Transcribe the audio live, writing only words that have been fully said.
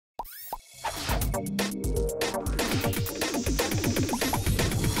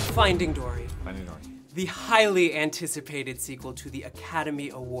Finding Dory. Finding Dory. The highly anticipated sequel to the Academy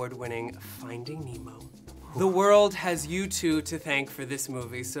Award-winning Finding Nemo. The world has you two to thank for this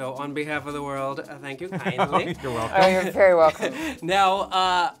movie, so on behalf of the world, thank you kindly. You're welcome. Oh, you're very welcome.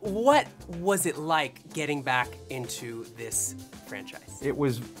 Now, what was it like getting back into this franchise? It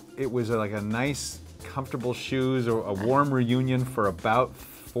was like a nice, comfortable shoes, or a warm reunion for about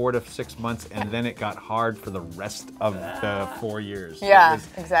 4 to 6 months, and then it got hard for the rest of the 4 years. Yeah,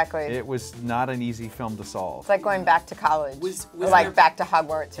 exactly. It was not an easy film to solve. It's like going back to college, or like there... back to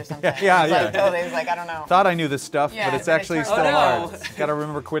Hogwarts or something. Yeah, it's yeah. Like, totally, it's like, I don't know. Thought I knew this stuff, Yeah, but it's but actually it's still hard. hard. Got to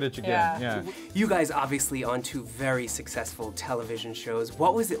remember Quidditch again. Yeah. You guys obviously on 2 very successful television shows.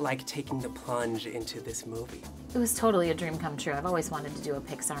 What was it like taking the plunge into this movie? It was totally a dream come true. I've always wanted to do a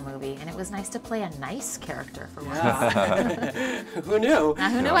Pixar movie, and it was nice to play a nice character for once. Who knew?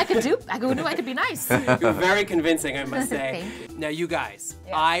 Who knew I could do? Who knew I could be nice? You're very convincing, I must say. Thank you. Now, you guys,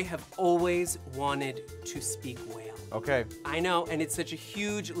 I have always wanted to speak whale. Okay. I know, and it's such a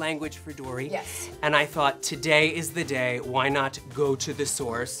huge language for Dory. Yes. And I thought today is the day. Why not go to the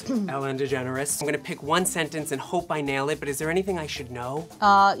source, Ellen DeGeneres? I'm gonna pick one sentence and hope I nail it. But is there anything I should know?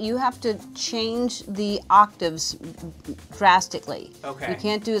 You have to change the octaves drastically. Okay. You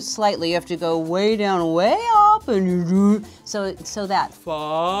can't do it slightly. You have to go way down, way up, and you do so that.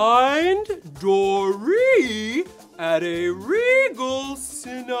 Find Dory at a Regal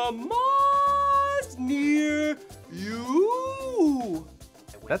Cinemas near you.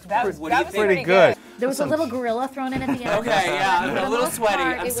 That's pretty good. There was a little gorilla thrown in at the end. Okay, yeah, For a the little most sweaty.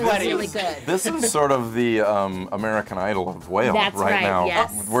 part, I'm it sweaty. was really good. This is sort of the American Idol of whales That's right, now.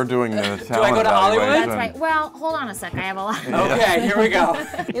 yes. We're doing the talent Do I go to Hollywood? evaluation. That's right. Well, hold on a sec. I have a lot. Okay, here we go.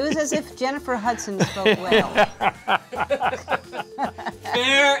 It was as if Jennifer Hudson spoke whale.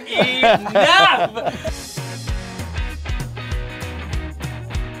 Fair enough.